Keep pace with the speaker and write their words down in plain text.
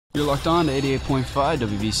You're locked on to 88.5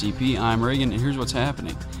 WVCP. I'm Reagan, and here's what's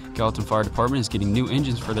happening. Gallatin Fire Department is getting new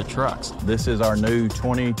engines for their trucks. This is our new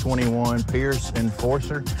 2021 Pierce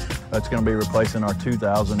Enforcer. That's going to be replacing our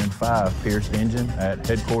 2005 Pierce engine at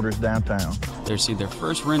headquarters downtown. They received their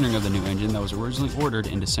first rendering of the new engine that was originally ordered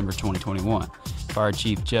in December 2021. Fire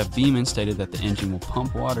Chief Jeff Beeman stated that the engine will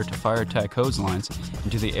pump water to fire attack hose lines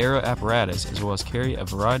into the aero apparatus, as well as carry a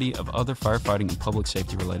variety of other firefighting and public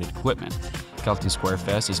safety related equipment. Gallatin Square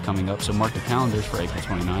Fest is coming up, so mark your calendars for April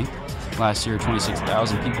 29th. Last year,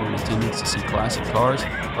 26,000 people were in attendance to see classic cars,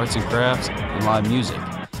 arts and crafts, and live music.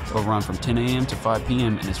 It will run from 10 a.m. to 5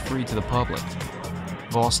 p.m. and is free to the public.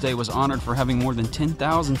 Vol State was honored for having more than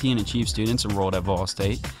 10,000 Teen Achieve students enrolled at Vol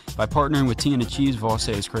State. By partnering with Teen Achieve, Vol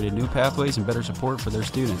State has created new pathways and better support for their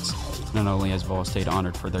students. Not only has Vol State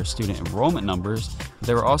honored for their student enrollment numbers, but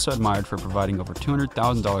they were also admired for providing over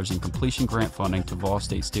 $200,000 in completion grant funding to Vol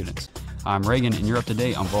State students. I'm Reagan, and you're up to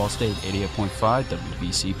date on Vol State 88.5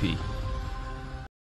 WVCP.